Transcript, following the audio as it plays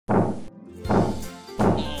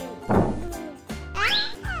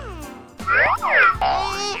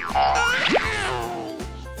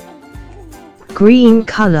Green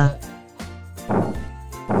color.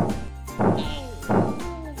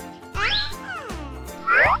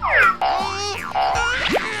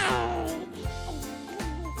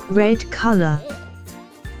 Red color.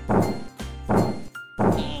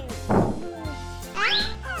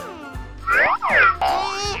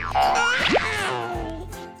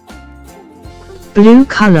 Blue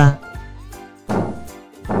color.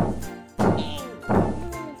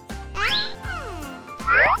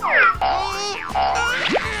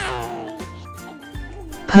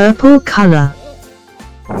 Purple color.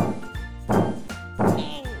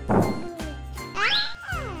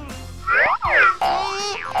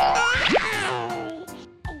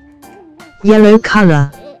 Yellow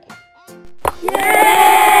color.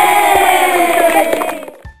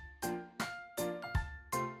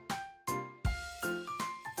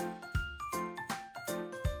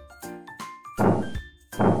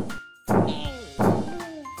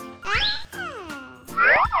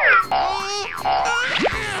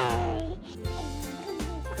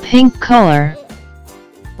 Pink color.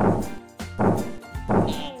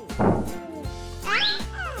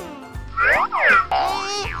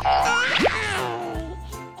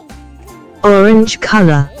 Orange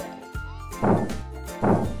color.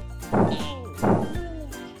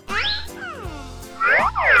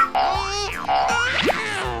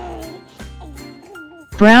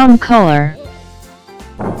 Brown color.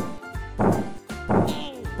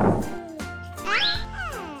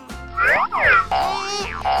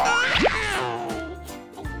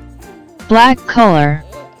 Black color.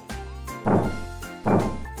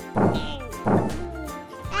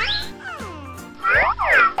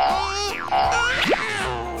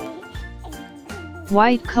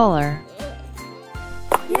 White color.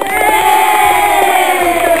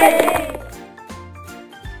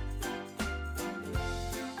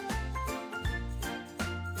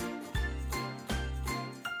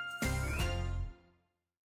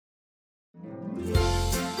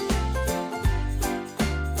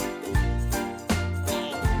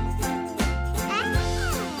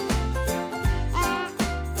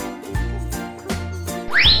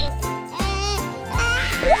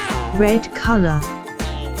 Red color.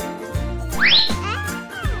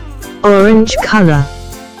 Orange color.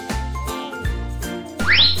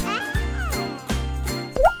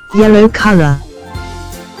 Yellow color.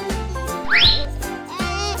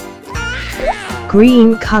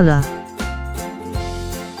 Green color.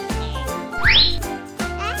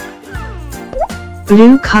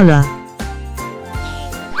 Blue color.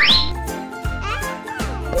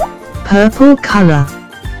 Purple color.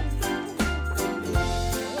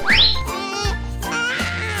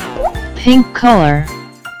 Pink color.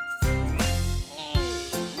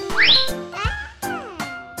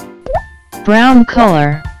 Brown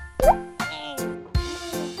color.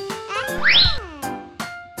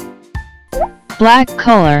 Black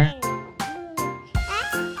color.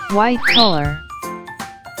 White color.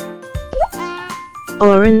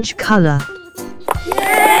 Orange color.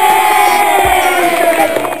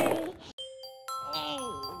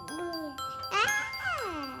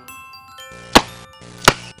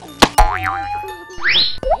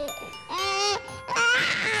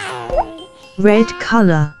 Red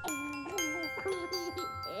color.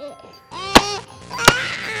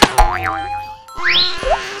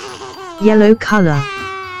 Yellow color.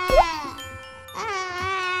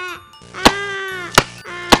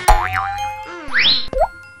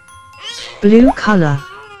 Blue color.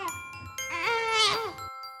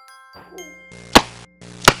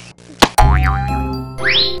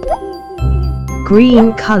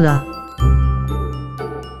 Green color.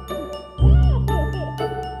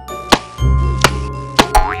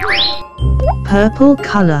 Purple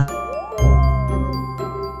color.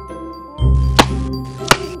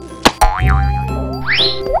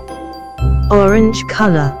 Orange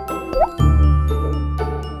color.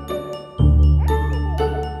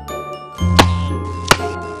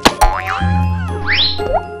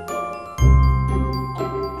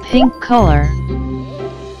 Pink color.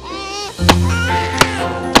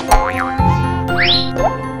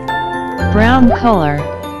 Brown color.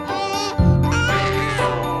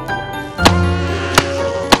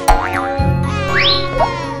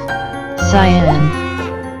 Cyan.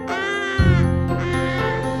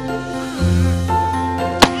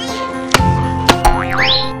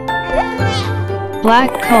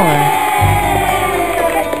 Black color.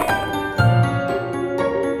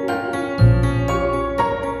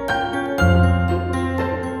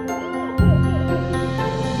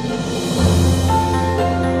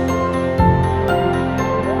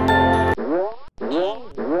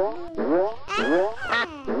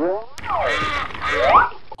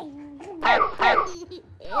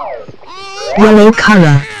 Purple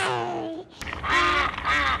color.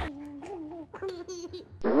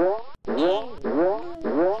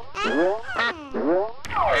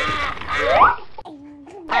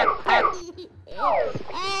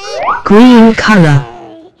 Green color.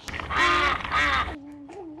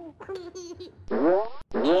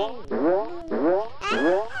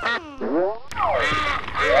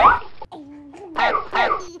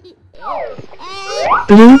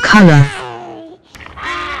 Blue color.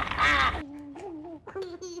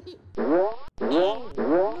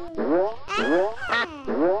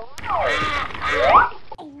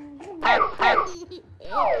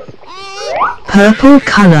 Purple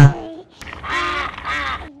color.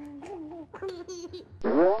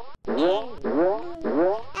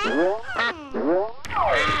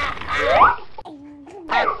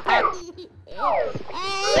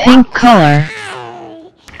 Pink color.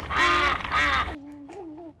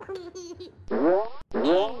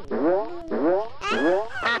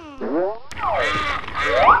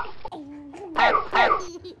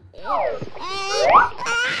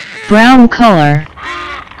 Brown color.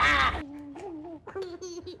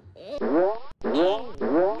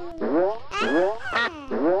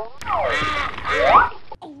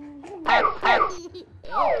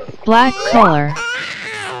 Black color.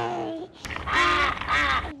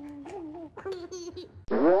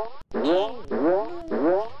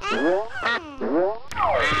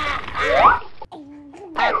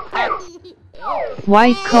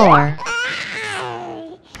 White color.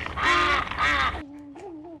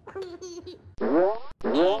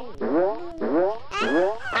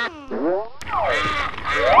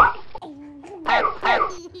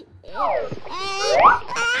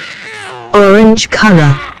 Orange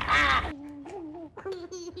color.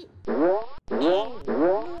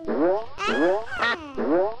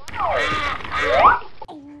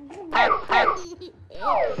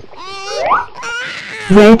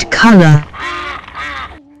 Red color.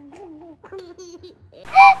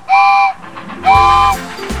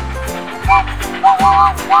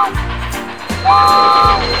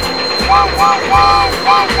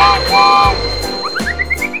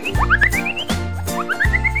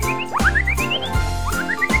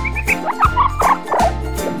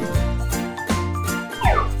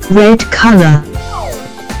 Red color.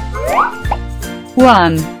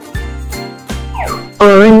 1.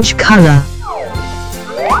 Orange color.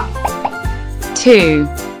 2.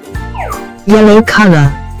 Yellow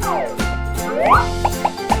color.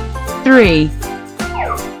 3.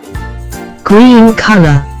 Green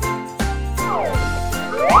color.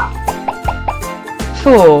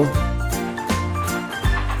 4.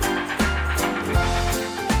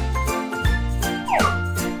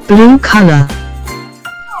 Blue color.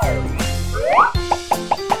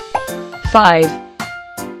 5.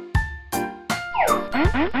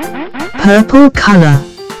 Purple color.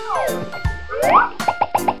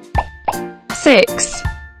 6.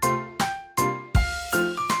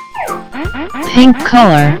 Pink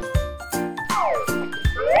color.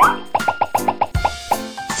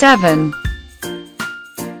 7.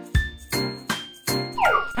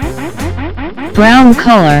 Brown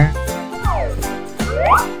color.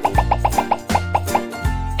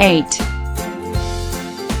 8.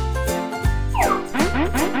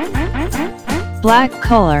 Black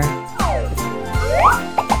color.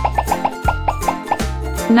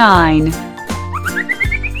 9.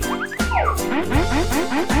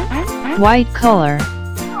 White color.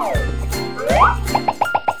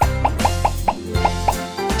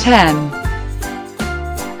 10.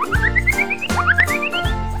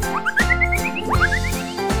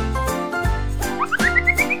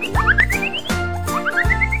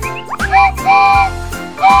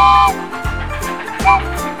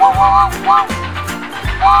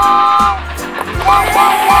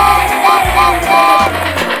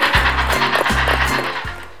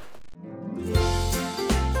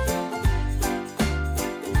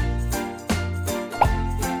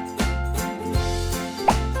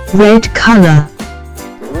 Red color.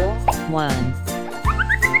 1.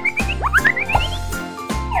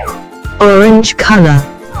 Orange color.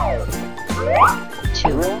 2.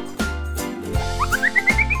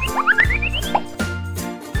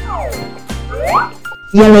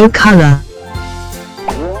 Yellow color.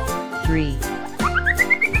 3.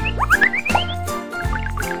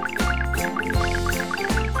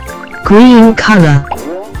 Green color.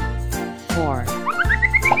 4.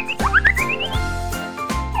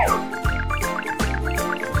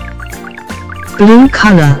 Blue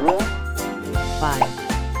color. 5.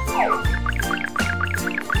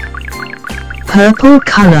 Purple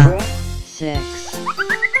color. 6.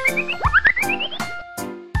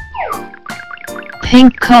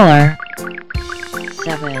 Pink color.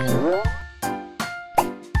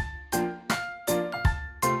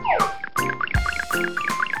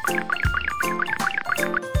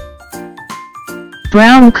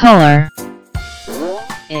 Brown color.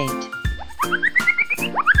 8.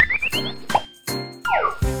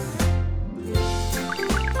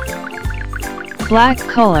 Black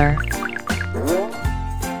color.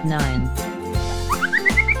 9.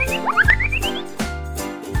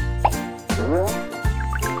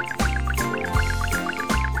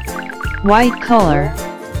 White color.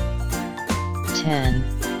 10.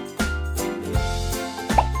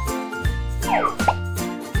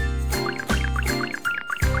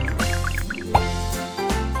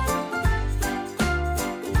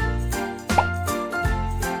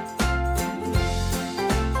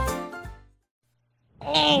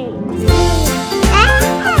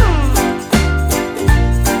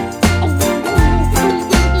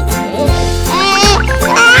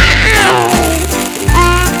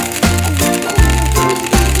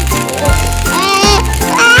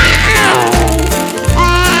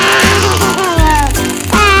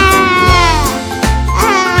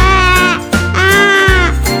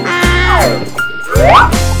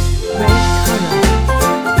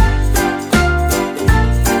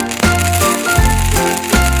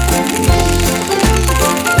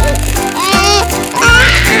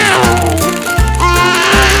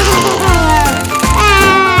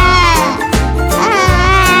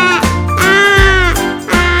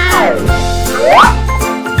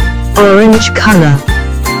 Orange color.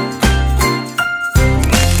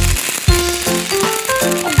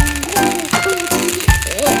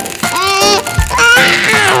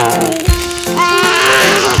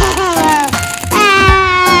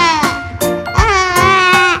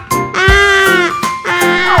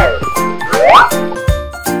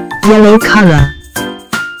 Yellow color.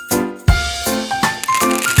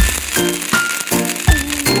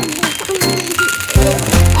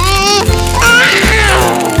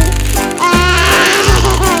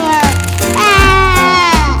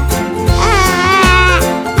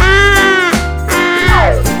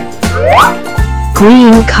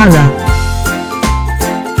 Green color.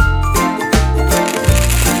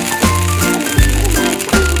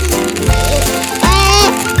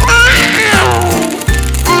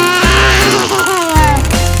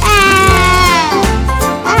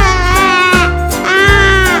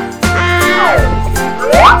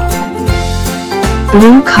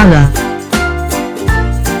 Blue color.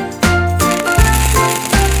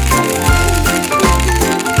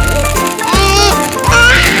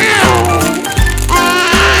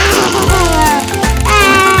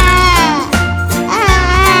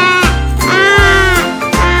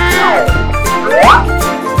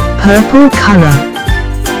 Purple color.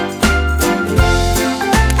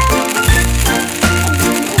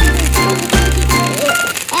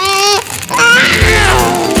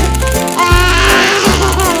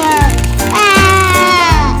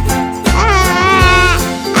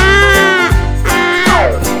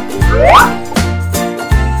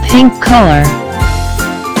 Pink color.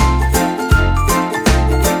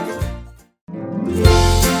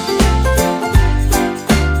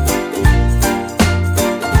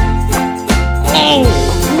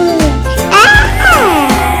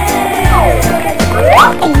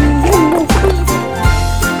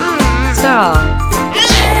 Straw.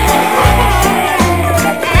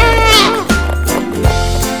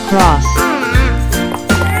 Cross.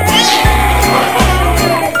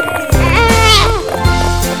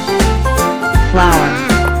 Flower.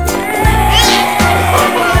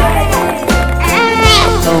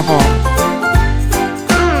 Oval.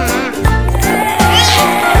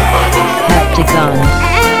 Heptagon.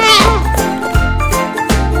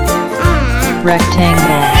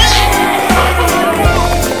 Rectangle.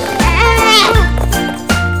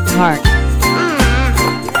 Heart.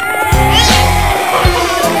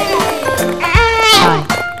 Eye.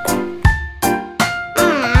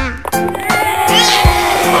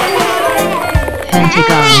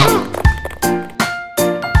 Pentagon.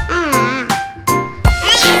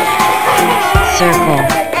 Circle.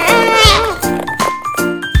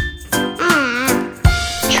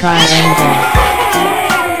 Triangle.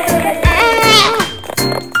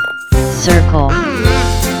 Circle.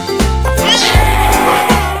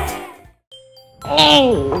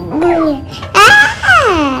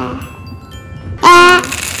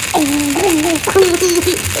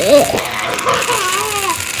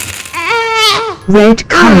 Red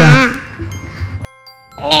color.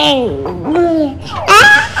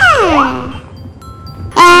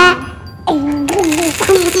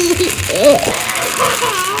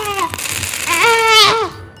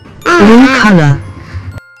 Blue color.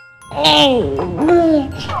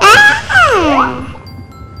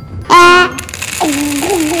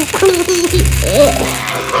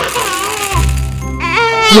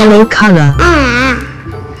 Yellow color.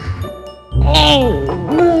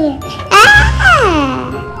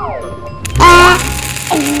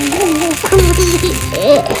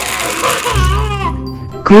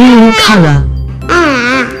 Green color.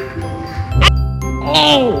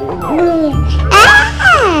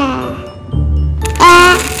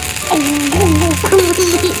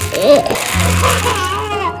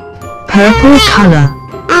 Purple color.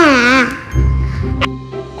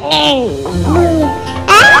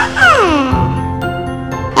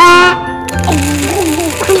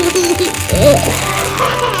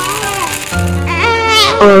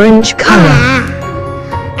 Orange color.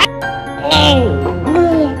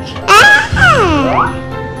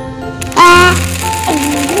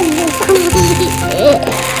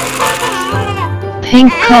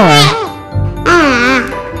 Pink color.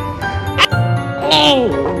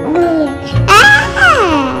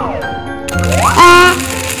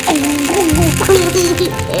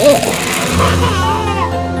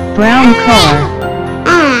 Brown color.